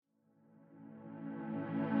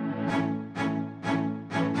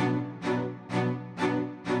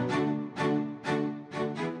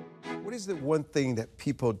What is the one thing that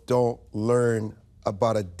people don't learn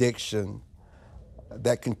about addiction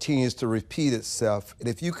that continues to repeat itself? And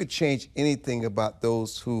if you could change anything about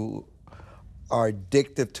those who are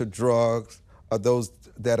addicted to drugs or those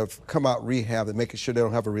that have come out rehab and making sure they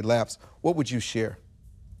don't have a relapse, what would you share?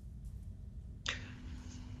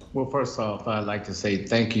 Well, first off, I'd like to say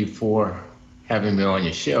thank you for having me on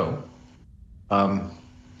your show. Um,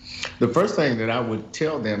 the first thing that I would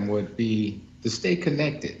tell them would be to stay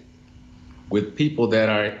connected with people that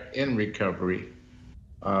are in recovery,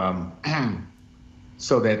 um,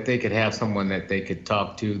 so that they could have someone that they could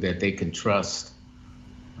talk to, that they can trust,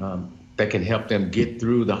 that can help them get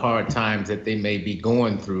through the hard times that they may be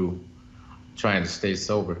going through trying to stay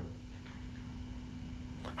sober.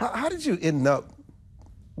 How did you end up,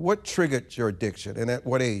 what triggered your addiction and at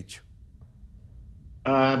what age?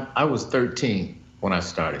 I was 13 when I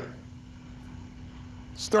started.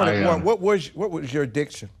 Started what was your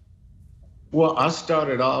addiction? Well, I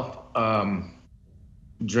started off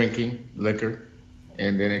drinking liquor,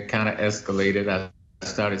 and then it kind of escalated. I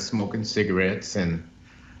started smoking cigarettes and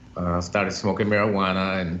started smoking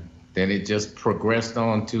marijuana, and then it just progressed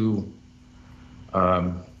on to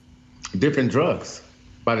different drugs.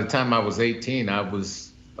 By the time I was 18, I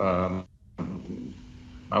was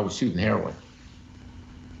shooting heroin.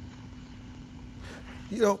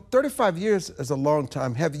 You know, 35 years is a long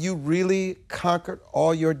time. Have you really conquered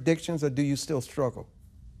all your addictions, or do you still struggle?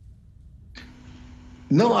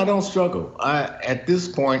 No, I don't struggle. At this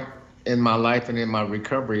point in my life and in my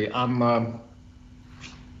recovery, I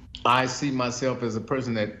see myself as a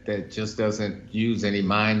person that just doesn't use any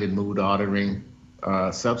mind and mood altering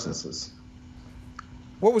substances.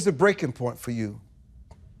 What was the breaking point for you?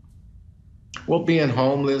 Well, being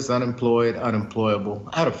homeless, unemployed, unemployable.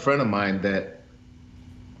 I had a friend of mine that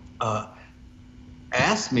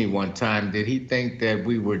asked me one time, did he think that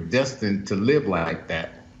we were destined to live like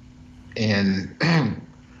that? And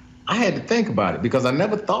I had to think about it because I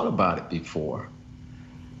never thought about it before.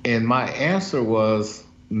 And my answer was,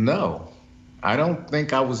 no, I don't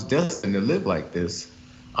think I was destined to live like this.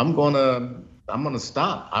 I'm gonna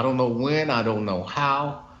stop. I don't know when, I don't know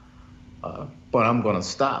how, but I'm gonna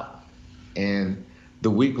stop. And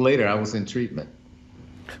the week later, I was in treatment.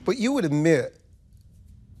 But you would admit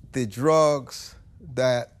the drugs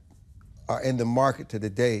that are in the market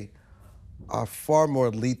today are far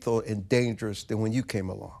more lethal and dangerous than when you came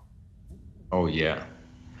along. Oh yeah,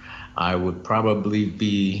 I probably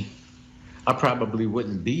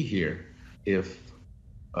wouldn't be here if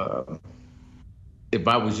I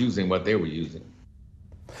was using what they were using.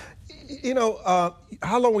 You know,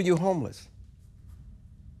 how long were you homeless?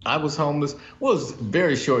 I was homeless. Well, it was a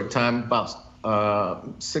very short time,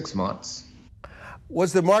 about 6 months.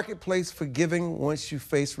 Was the marketplace forgiving once you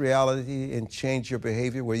faced reality and changed your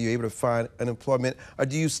behavior? Were you able to find unemployment, or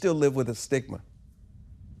do you still live with a stigma?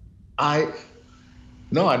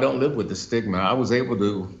 No, I don't live with the stigma. I was able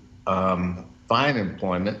to find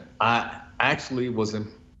employment. I actually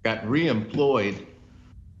got re-employed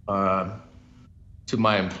to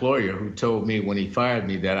my employer, who told me when he fired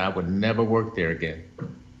me that I would never work there again.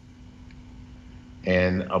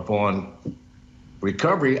 And upon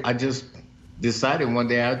recovery, I just decided one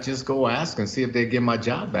day I'd just go ask and see if they'd give my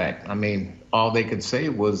job back. I mean, all they could say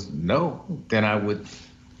was no. Then I would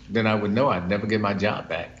know I'd never get my job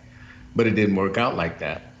back. But it didn't work out like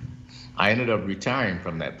that. I ended up retiring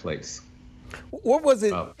from that place. What was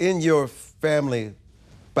it in your family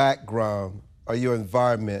background or your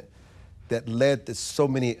environment that led to so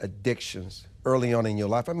many addictions early on in your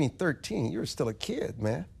life? I mean, 13, you were still a kid,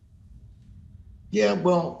 man. Yeah,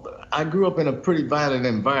 well, I grew up in a pretty violent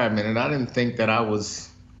environment, and I didn't think that I was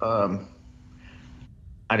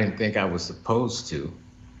supposed to.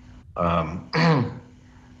 I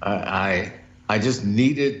just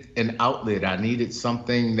needed an outlet. I needed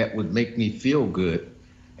something that would make me feel good.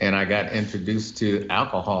 And I got introduced to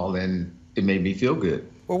alcohol, and it made me feel good.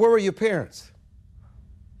 Well, where were your parents?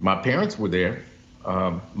 My parents were there.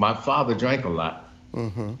 My father drank a lot.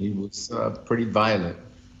 Mm-hmm. He was pretty violent.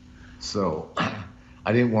 So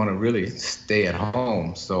I didn't want to really stay at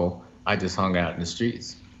home, so I just hung out in the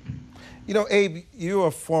streets. You know, Abe, you're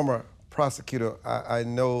a former prosecutor. I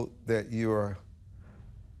know that you're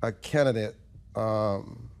a candidate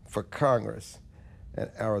for Congress in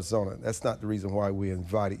Arizona. That's not the reason why we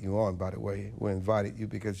invited you on, by the way. We invited you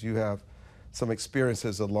because you have some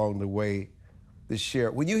experiences along the way to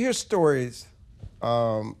share. When you hear stories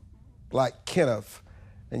like Kenneth,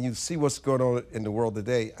 and you see what's going on in the world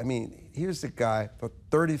today, I mean, here's the guy for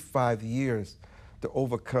 35 years to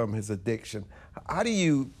overcome his addiction. How do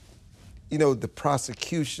you, the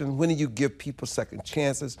prosecution, when do you give people second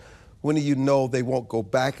chances? When do you know they won't go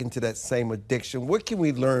back into that same addiction? What can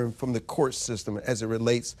we learn from the court system as it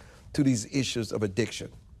relates to these issues of addiction?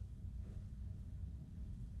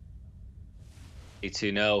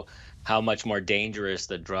 To know how much more dangerous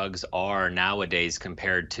the drugs are nowadays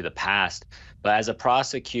compared to the past. But as a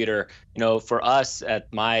prosecutor, for us at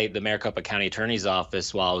the Maricopa County Attorney's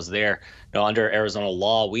Office while I was there, under Arizona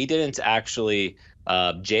law, we didn't actually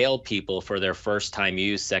jail people for their first time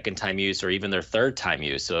use, second time use, or even their third time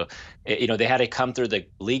use. So, they had to come through the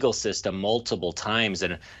legal system multiple times.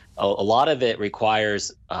 And a lot of it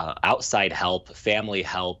requires outside help, family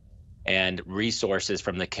help, and resources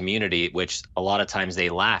from the community, which a lot of times they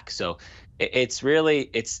lack. So it's really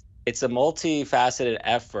it's a multifaceted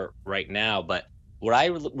effort right now. But what I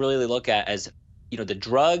really look at as the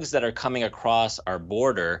drugs that are coming across our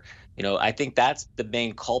border, I think that's the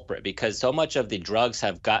main culprit, because so much of the drugs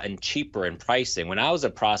have gotten cheaper in pricing. When I was a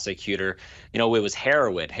prosecutor, it was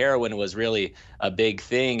heroin. Heroin was really a big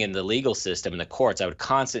thing in the legal system, in the courts. I would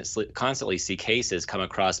constantly see cases come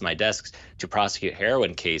across my desks to prosecute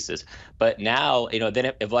heroin cases. But now, then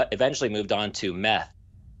it eventually moved on to meth.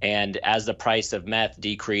 And as the price of meth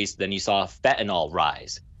decreased, then you saw fentanyl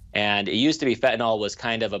rise. And it used to be fentanyl was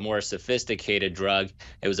kind of a more sophisticated drug.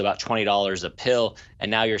 It was about $20 a pill,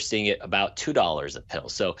 and now you're seeing it about $2 a pill.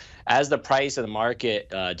 So as the price of the market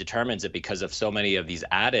determines it, because of so many of these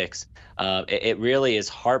addicts, it really is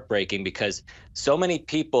heartbreaking, because so many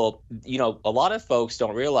people, a lot of folks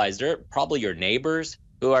don't realize they're probably your neighbors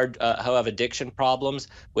who have addiction problems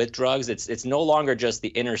with drugs. It's no longer just the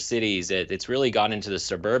inner cities. It's really gone into the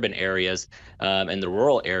suburban areas and the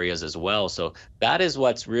rural areas as well. So that is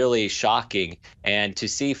what's really shocking. And to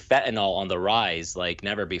see fentanyl on the rise like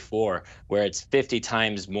never before, where it's 50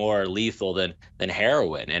 times more lethal than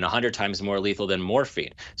heroin and 100 times more lethal than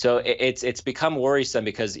morphine. So it's become worrisome,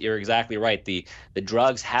 because you're exactly right. The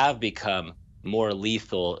drugs have become more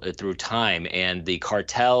lethal through time, and the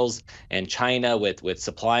cartels and China with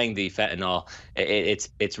supplying the fentanyl,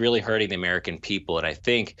 it's really hurting the American people. And I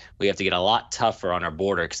think we have to get a lot tougher on our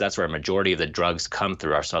border, because that's where a majority of the drugs come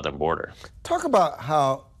through our southern border. Talk about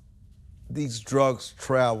how these drugs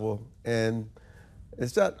travel, and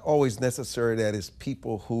it's not always necessary that it's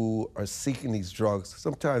people who are seeking these drugs.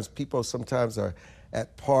 Sometimes people are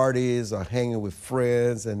at parties or hanging with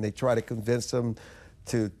friends, and they try to convince them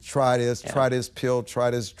to try this pill, try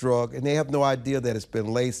this drug, and they have no idea that it's been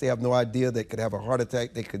laced. They have no idea they could have a heart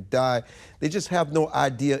attack, they could die. They just have no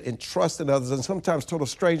idea in trusting others, and sometimes total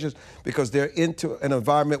strangers, because they're into an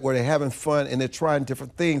environment where they're having fun and they're trying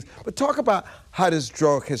different things. But talk about how this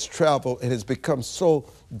drug has traveled and has become so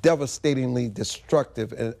devastatingly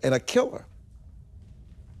destructive and a killer.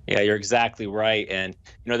 Yeah, you're exactly right. And,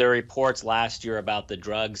 there were reports last year about the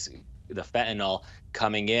drugs, the fentanyl,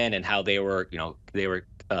 coming in, and how they were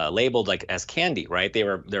labeled like as candy, right? They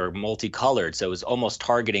were multicolored, so it was almost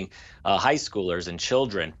targeting high schoolers and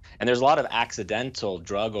children. And there's a lot of accidental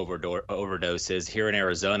drug overdoses here in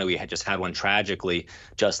Arizona. We had just had one tragically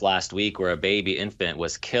just last week, where a baby infant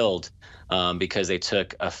was killed because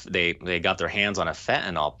they got their hands on a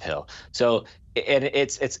fentanyl pill. So. And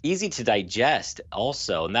it's easy to digest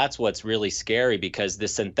also, and that's what's really scary, because the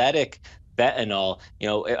synthetic fentanyl,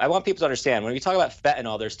 I want people to understand, when we talk about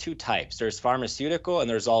fentanyl, there's two types. There's pharmaceutical, and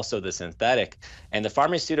there's also the synthetic. And the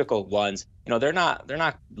pharmaceutical ones, they're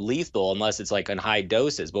not lethal unless it's like in high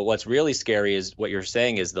doses. But what's really scary is what you're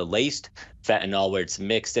saying is the laced fentanyl, where it's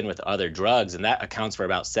mixed in with other drugs, and that accounts for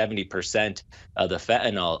about 70% of the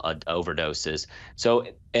fentanyl overdoses. So,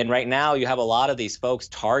 and right now you have a lot of these folks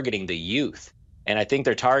targeting the youth. And I think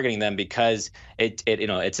they're targeting them because it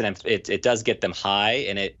does get them high,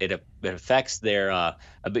 and it affects their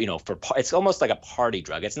it's almost like a party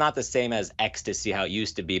drug. It's not the same as ecstasy, how it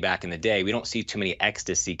used to be back in the day. We don't see too many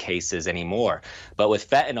ecstasy cases anymore. But with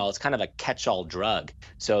fentanyl, it's kind of a catch-all drug.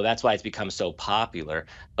 So that's why it's become so popular.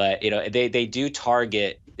 But they do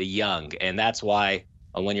target the young, and that's why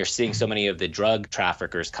when you're seeing so many of the drug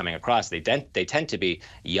traffickers coming across, they tend to be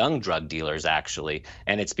young drug dealers, actually.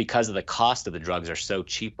 And it's because of the cost of the drugs are so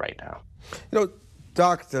cheap right now.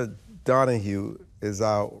 Dr. Donahue is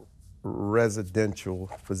our residential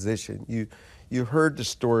physician. You heard the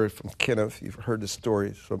story from Kenneth, you've heard the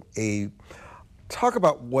stories from Abe. Talk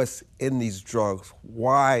about what's in these drugs,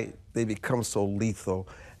 why they become so lethal,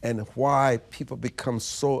 and why people become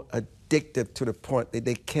so addicted to the point that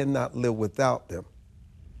they cannot live without them.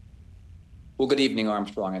 Well, good evening,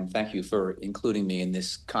 Armstrong, and thank you for including me in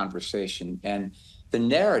this conversation. And the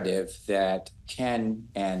narrative that Ken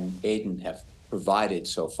and Aiden have provided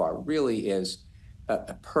so far really is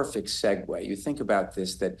a perfect segue. You think about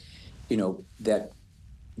this, that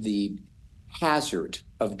the hazard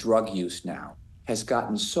of drug use now has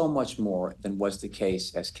gotten so much more than was the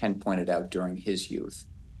case, as Ken pointed out, during his youth.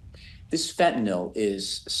 This fentanyl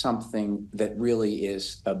is something that really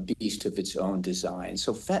is a beast of its own design.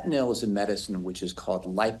 So fentanyl is a medicine which is called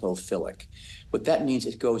lipophilic. What that means,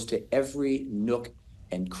 it goes to every nook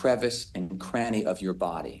and crevice and cranny of your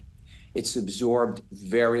body. It's absorbed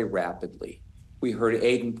very rapidly. We heard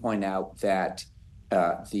Aidan point out that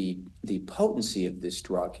the potency of this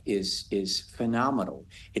drug is phenomenal.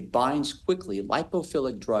 It binds quickly.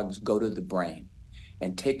 Lipophilic drugs go to the brain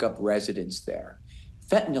and take up residence there.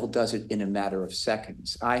 Fentanyl does it in a matter of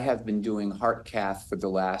seconds. I have been doing heart cath for the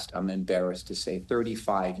last, I'm embarrassed to say,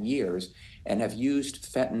 35 years, and have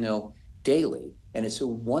used fentanyl daily. And it's a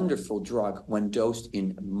wonderful drug when dosed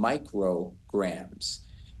in micrograms.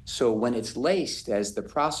 So when it's laced, as the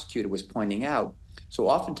prosecutor was pointing out, so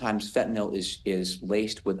oftentimes fentanyl is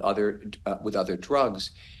laced with other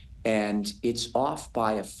drugs, and it's off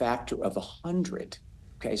by a factor of 100.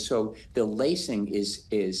 Okay, so the lacing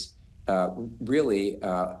is really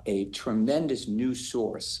a tremendous new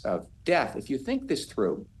source of death. If you think this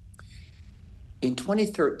through, in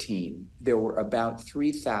 2013, there were about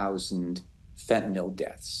 3,000 fentanyl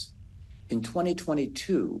deaths. In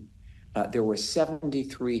 2022, there were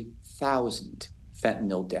 73,000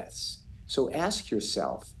 fentanyl deaths. So ask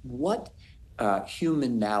yourself, what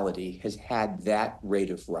human malady has had that rate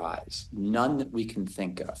of rise? None that we can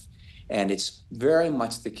think of. And it's very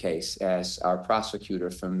much the case, as our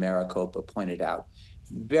prosecutor from Maricopa pointed out,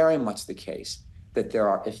 very much the case that there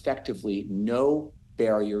are effectively no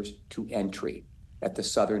barriers to entry at the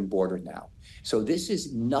southern border now. So this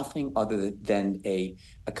is nothing other than a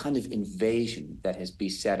kind of invasion that has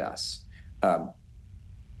beset us.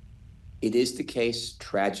 It is the case,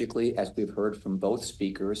 tragically, as we've heard from both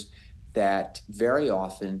speakers, that very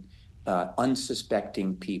often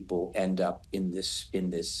unsuspecting people end up in this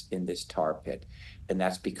tar pit, and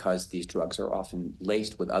that's because these drugs are often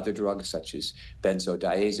laced with other drugs such as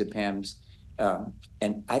benzodiazepams.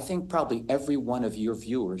 And I think probably every one of your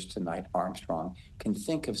viewers tonight, Armstrong, can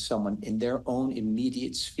think of someone in their own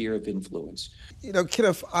immediate sphere of influence. You know,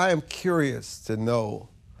 Kenneth, I am curious to know,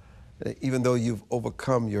 even though you've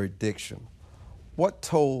overcome your addiction, what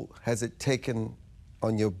toll has it taken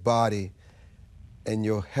on your body and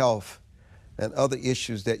your health and other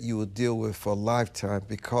issues that you will deal with for a lifetime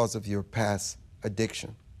because of your past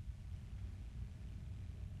addiction?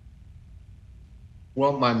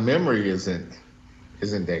 Well, my memory isn't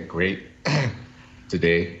that great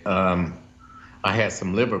today. I had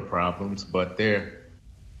some liver problems, but they're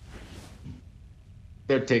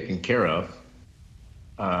taken care of.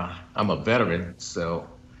 I'm a veteran, so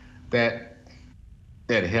that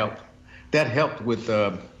helped. That helped with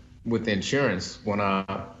insurance when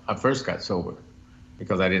I first got sober,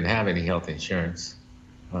 because I didn't have any health insurance.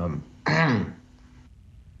 But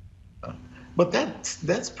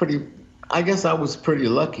that's pretty. I guess I was pretty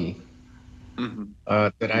lucky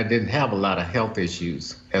that I didn't have a lot of health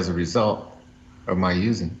issues as a result of my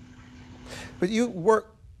using. But you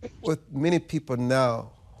work with many people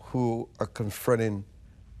now who are confronting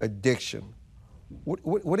addiction.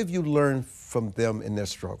 What have you learned from them in their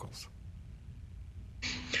struggles?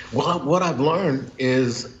 Well, what I've learned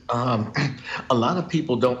is a lot of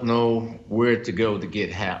people don't know where to go to get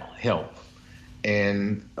help.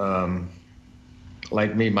 And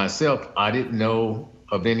like me, myself, I didn't know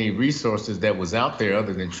of any resources that was out there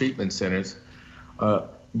other than treatment centers.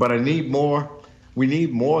 But we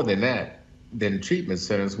need more than that, than treatment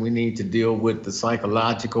centers. We need to deal with the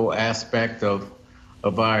psychological aspect of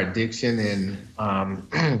our addiction and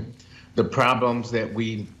the problems that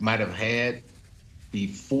we might have had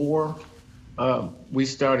before we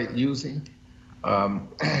started using.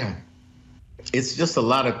 It's just a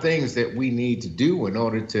lot of things that we need to do in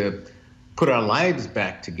order to put our lives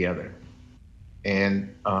back together.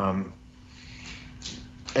 And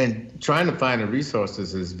trying to find the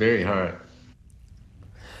resources is very hard.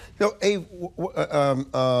 You know, Abe,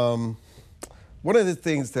 one of the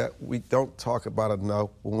things that we don't talk about enough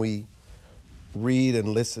when we read and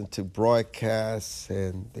listen to broadcasts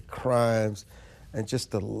and the crimes and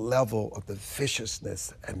just the level of the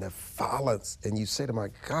viciousness and the violence, and you say to my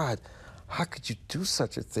God, how could you do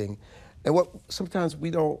such a thing? And what sometimes we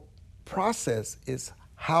don't process is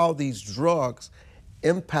how these drugs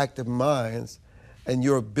impact the minds and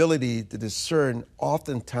your ability to discern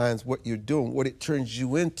oftentimes what you're doing, what it turns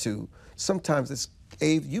you into. Sometimes it's,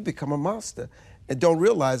 Abe, you become a monster and don't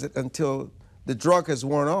realize it until the drug has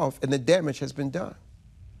worn off and the damage has been done.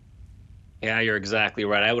 Yeah, you're exactly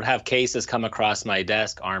right. I would have cases come across my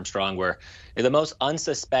desk, Armstrong, where the most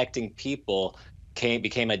unsuspecting people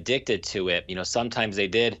became addicted to it, sometimes they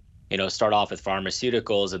did, start off with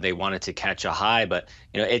pharmaceuticals and they wanted to catch a high, but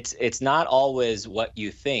it's not always what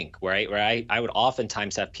you think, right? Where I would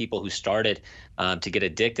oftentimes have people who started to get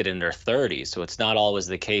addicted in their 30s, so it's not always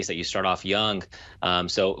the case that you start off young.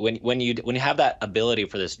 So when you have that ability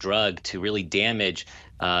for this drug to really damage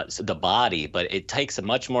the body, but it takes a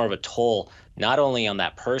much more of a toll, not only on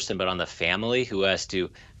that person but on the family who has to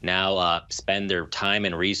now spend their time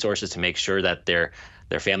and resources to make sure that their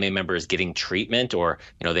family member is getting treatment, or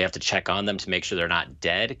they have to check on them to make sure they're not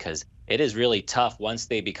dead, because it is really tough once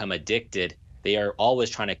they become addicted. They are always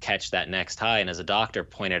trying to catch that next high, and as a doctor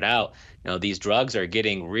pointed out, these drugs are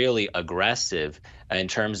getting really aggressive in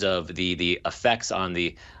terms of the effects on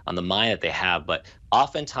the mind that they have. But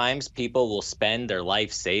oftentimes people will spend their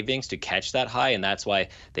life savings to catch that high, and that's why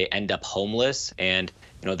they end up homeless, and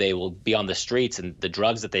they will be on the streets, and the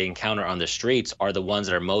drugs that they encounter on the streets are the ones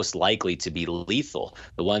that are most likely to be lethal,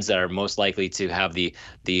 the ones that are most likely to have the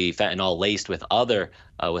fentanyl laced with other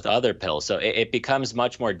pills. So it becomes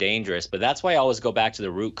much more dangerous. But that's why I always go back to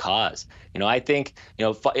the root cause. I think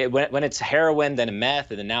when it's heroin, then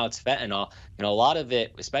meth, and then now it's fentanyl. A lot of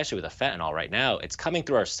it, especially with the fentanyl right now, it's coming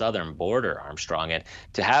through our southern border, Armstrong, and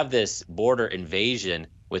to have this border invasion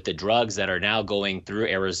with the drugs that are now going through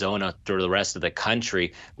Arizona, through the rest of the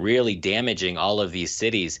country, really damaging all of these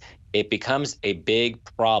cities, it becomes a big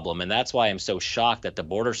problem. And that's why I'm so shocked that the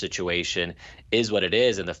border situation is what it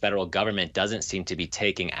is, and the federal government doesn't seem to be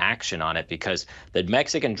taking action on it, because the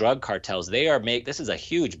Mexican drug cartels, this is a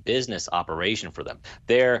huge business operation for them.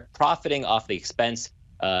 They're profiting off the expense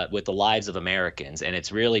with the lives of Americans, and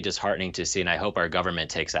it's really disheartening to see, and I hope our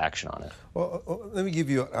government takes action on it. Well, let me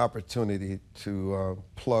give you an opportunity to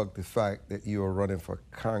plug the fact that you are running for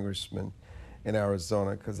congressman in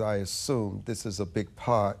Arizona, because I assume this is a big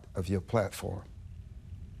part of your platform.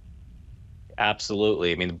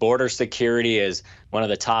 Absolutely. I mean, border security is one of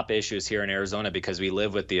the top issues here in Arizona because we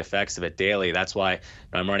live with the effects of it daily. That's why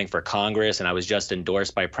I'm running for Congress, and I was just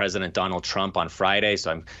endorsed by President Donald Trump on Friday,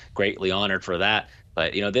 so I'm greatly honored for that.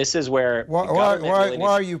 But, this is where why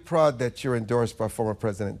are you proud that you're endorsed by former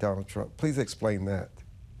President Donald Trump? Please explain that.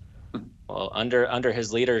 Well, under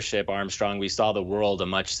his leadership, Armstrong, we saw the world a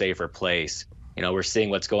much safer place. We're seeing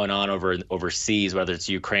what's going on overseas, whether it's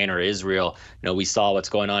Ukraine or Israel. We saw what's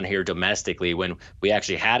going on here domestically when we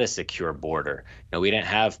actually had a secure border. We didn't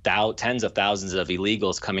have tens of thousands of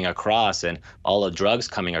illegals coming across and all the drugs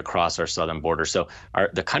coming across our southern border. So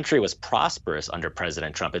the country was prosperous under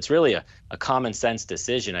President Trump. It's really a common sense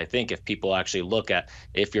decision, I think, if people actually look at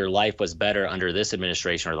if your life was better under this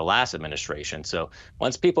administration or the last administration. So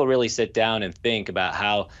once people really sit down and think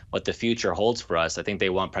about what the future holds for us, I think they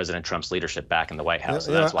want President Trump's leadership back in the White House.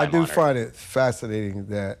 So that's why I'm honored. Find it fascinating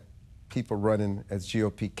that people running as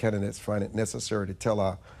GOP candidates find it necessary to tell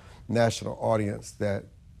our national audience that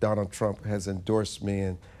Donald Trump has endorsed me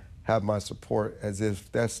and have my support, as if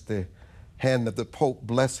that's the hand of the Pope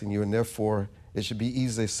blessing you, and therefore it should be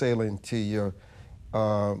easy sailing to your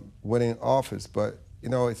winning office. But,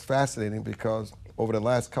 it's fascinating because over the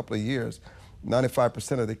last couple of years,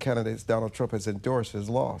 95% of the candidates Donald Trump has endorsed has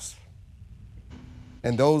lost.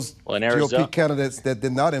 And those GOP candidates that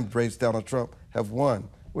did not embrace Donald Trump have won.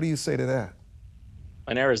 What do you say to that?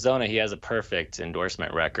 In Arizona, he has a perfect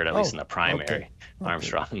endorsement record, at least in the primary,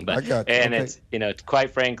 Armstrong. But, I got you. And it's quite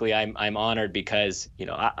frankly, I'm honored because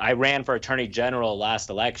I ran for Attorney General last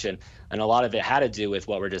election, and a lot of it had to do with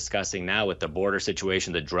what we're discussing now with the border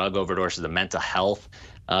situation, the drug overdoses, the mental health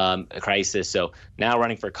crisis. So now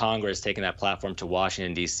running for Congress, taking that platform to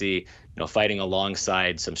Washington D.C., fighting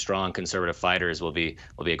alongside some strong conservative fighters will be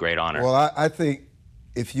a great honor. Well, I think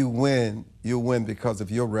if you win, you'll win because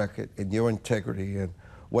of your record and your integrity and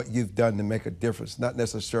what you've done to make a difference, not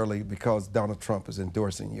necessarily because Donald Trump is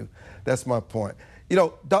endorsing you. That's my point.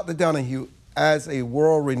 Dr. Donahue, as a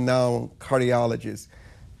world-renowned cardiologist,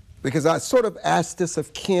 because I sort of asked this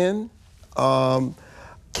of Ken, can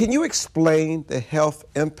you explain the health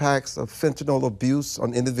impacts of fentanyl abuse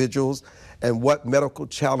on individuals and what medical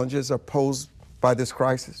challenges are posed by this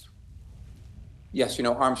crisis? Yes,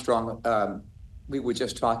 Armstrong, we were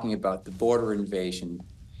just talking about the border invasion,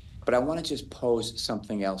 but I want to just pose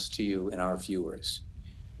something else to you and our viewers,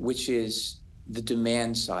 which is the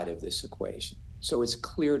demand side of this equation. So it's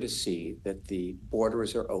clear to see that the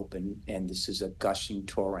borders are open and this is a gushing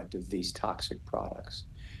torrent of these toxic products.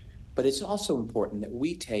 But it's also important that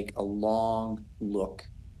we take a long look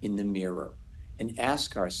in the mirror and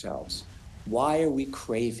ask ourselves, why are we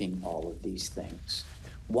craving all of these things?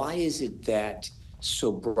 Why is it that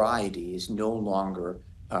sobriety is no longer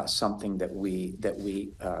something that we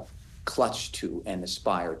clutch to and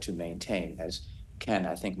aspire to maintain, as Ken,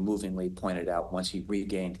 I think, movingly pointed out once he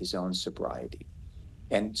regained his own sobriety.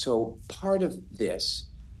 And so part of this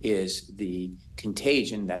is the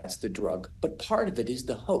contagion, that's the drug, but part of it is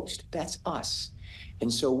the host, that's us.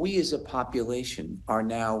 And so we as a population are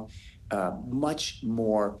now much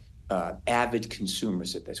more avid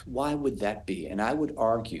consumers of this. Why would that be? And I would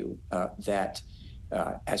argue that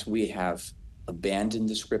as we have abandoned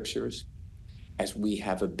the scriptures, as we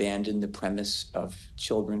have abandoned the premise of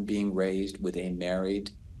children being raised with a married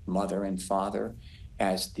mother and father,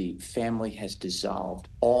 as the family has dissolved,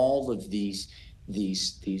 all of these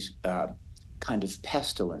kind of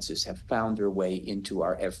pestilences have found their way into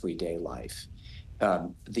our everyday life.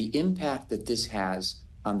 The impact that this has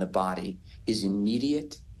on the body is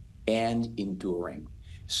immediate and enduring.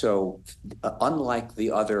 So unlike the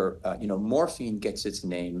other, morphine gets its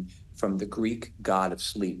name from the Greek god of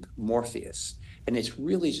sleep, Morpheus, and it's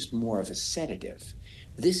really just more of a sedative.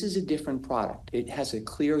 This is a different product. It has a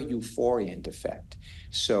clear euphoriant effect.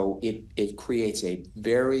 So it creates a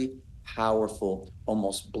very powerful,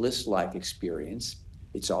 almost bliss-like experience.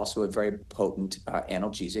 It's also a very potent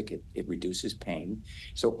analgesic. It reduces pain.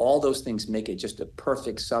 So all those things make it just a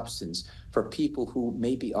perfect substance for people who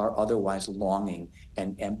maybe are otherwise longing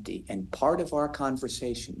and empty. And part of our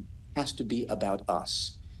conversation has to be about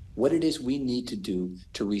us, what it is we need to do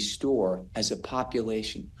to restore as a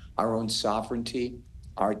population our own sovereignty,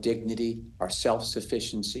 our dignity, our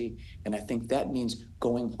self-sufficiency. And I think that means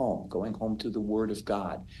going home to the Word of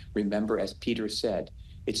God. Remember, as Peter said,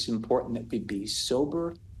 it's important that we be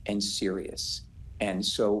sober and serious. And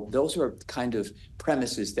so those are kind of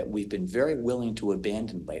premises that we've been very willing to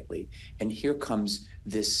abandon lately. And here comes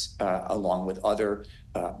this, along with other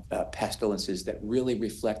pestilences that really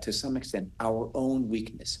reflect to some extent our own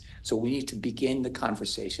weakness. So we need to begin the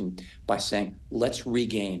conversation by saying, let's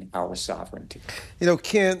regain our sovereignty.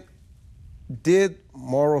 Ken, did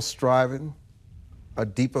moral striving, a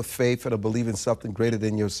deeper faith and a belief in something greater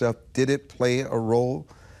than yourself, did it play a role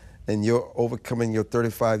in your overcoming your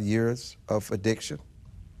 35 years of addiction?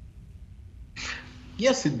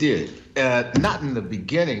 Yes, it did. Not in the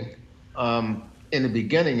beginning. In the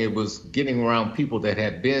beginning, it was getting around people that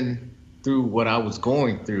had been through what I was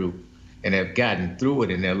going through and have gotten through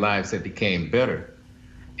it in their lives that became better.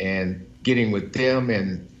 And getting with them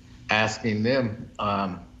and asking them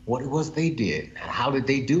what it was they did, and how did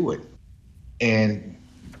they do it, and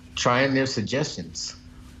trying their suggestions.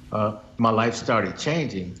 My life started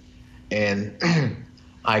changing. And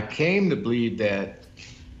I came to believe that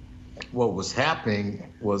what was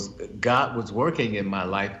happening was God was working in my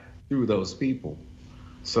life through those people.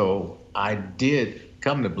 So I did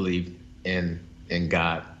come to believe in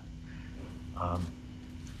God,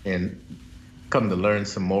 and come to learn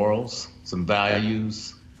some morals, some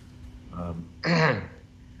values,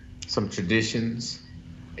 some traditions,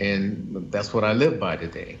 and that's what I live by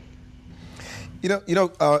today.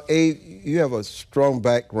 Abe, you have a strong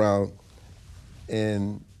background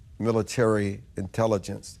in military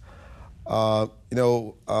intelligence. The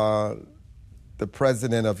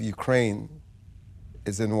president of Ukraine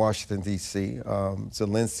is in Washington, D.C.,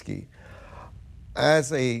 Zelensky.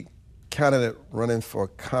 As a candidate running for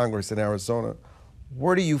Congress in Arizona,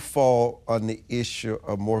 where do you fall on the issue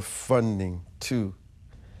of more funding to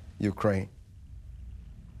Ukraine?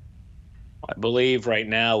 I believe right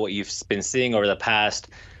now what you've been seeing over the past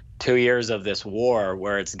 2 years of this war,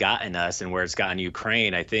 where it's gotten us and where it's gotten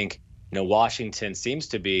Ukraine, I think, Washington seems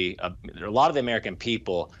to be, a lot of the American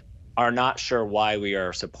people are not sure why we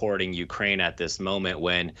are supporting Ukraine at this moment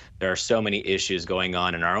when there are so many issues going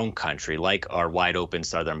on in our own country, like our wide open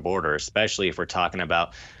southern border, especially if we're talking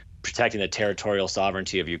about protecting the territorial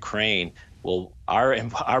sovereignty of Ukraine. Well,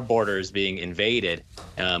 our border is being invaded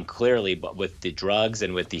clearly, but with the drugs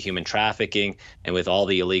and with the human trafficking and with all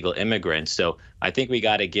the illegal immigrants. So I think we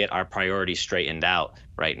got to get our priorities straightened out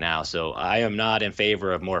right now. So I am not in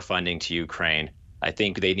favor of more funding to Ukraine. I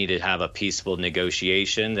think they need to have a peaceful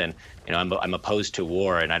negotiation, and I'm opposed to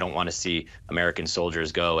war, and I don't want to see American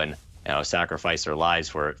soldiers go and sacrifice their lives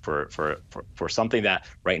for something that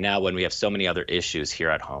right now, when we have so many other issues here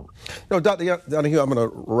at home. Dr. Donahue, I'm going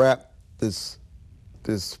to wrap this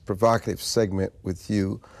provocative segment with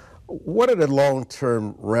you. What are the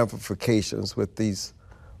long-term ramifications with these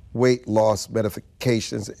weight loss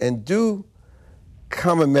medications, and do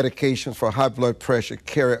common medications for high blood pressure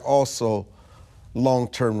carry also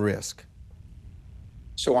long-term risk?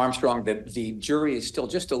 So Armstrong, the jury is still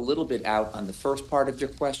just a little bit out on the first part of your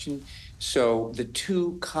question. So the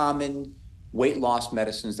two common weight loss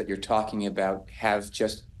medicines that you're talking about have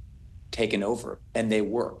just taken over, and they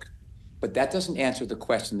work. But that doesn't answer the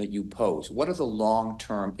question that you pose. What are the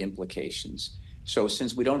long-term implications? So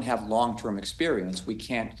since we don't have long-term experience, we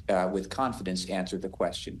can't with confidence answer the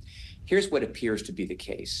question. Here's what appears to be the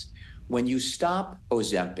case. When you stop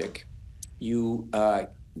Ozempic, you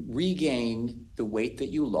regain the weight that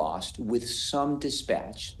you lost with some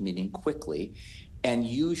dispatch, meaning quickly, and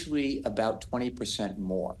usually about 20%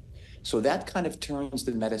 more. So that kind of turns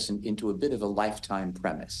the medicine into a bit of a lifetime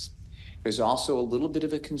premise. There's also a little bit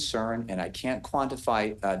of a concern, and I can't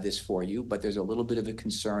quantify this for you, but there's a little bit of a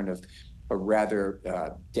concern of a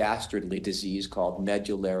rather dastardly disease called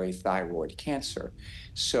medullary thyroid cancer.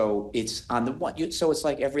 So it's on the one, so it's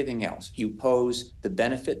like everything else. You pose the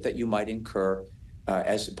benefit that you might incur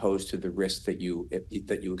as opposed to the risk that you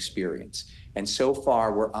experience. And so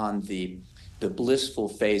far, we're on the blissful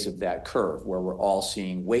phase of that curve where we're all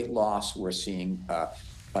seeing weight loss, we're seeing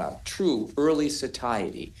true early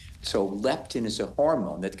satiety. So leptin is a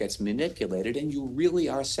hormone that gets manipulated, and you really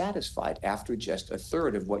are satisfied after just a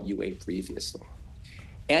third of what you ate previously.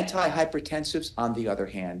 Antihypertensives, on the other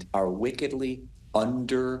hand, are wickedly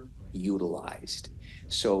underutilized.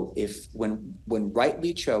 So when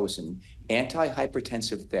rightly chosen,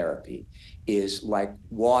 antihypertensive therapy is like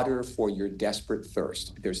water for your desperate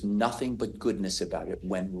thirst. There's nothing but goodness about it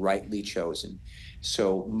when rightly chosen.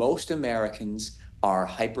 So most Americans are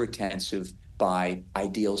hypertensive by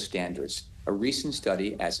ideal standards. A recent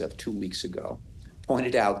study, as of 2 weeks ago,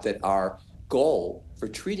 pointed out that our goal for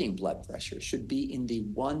treating blood pressure should be in the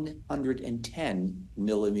 110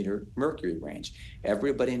 millimeter mercury range.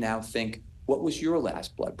 Everybody now think, what was your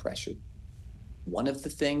last blood pressure? One of the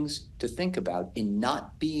things to think about in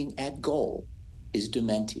not being at goal is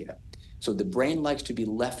dementia. So the brain likes to be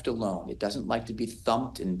left alone. It doesn't like to be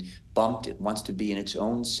thumped and bumped. It wants to be in its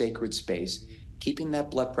own sacred space. Keeping that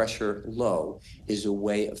blood pressure low is a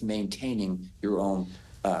way of maintaining your own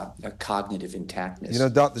cognitive intactness. You know,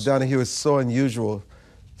 Dr. Donahue, it's so unusual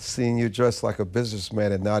seeing you dressed like a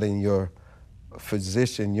businessman and not in your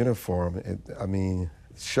physician uniform. I mean,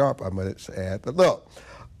 sharp, I might add. But look,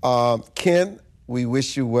 Ken, we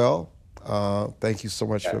wish you well. Thank you so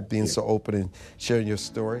much for being so open and sharing your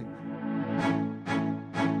story.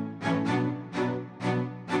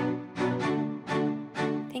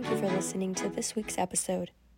 Thank you for listening to this week's episode.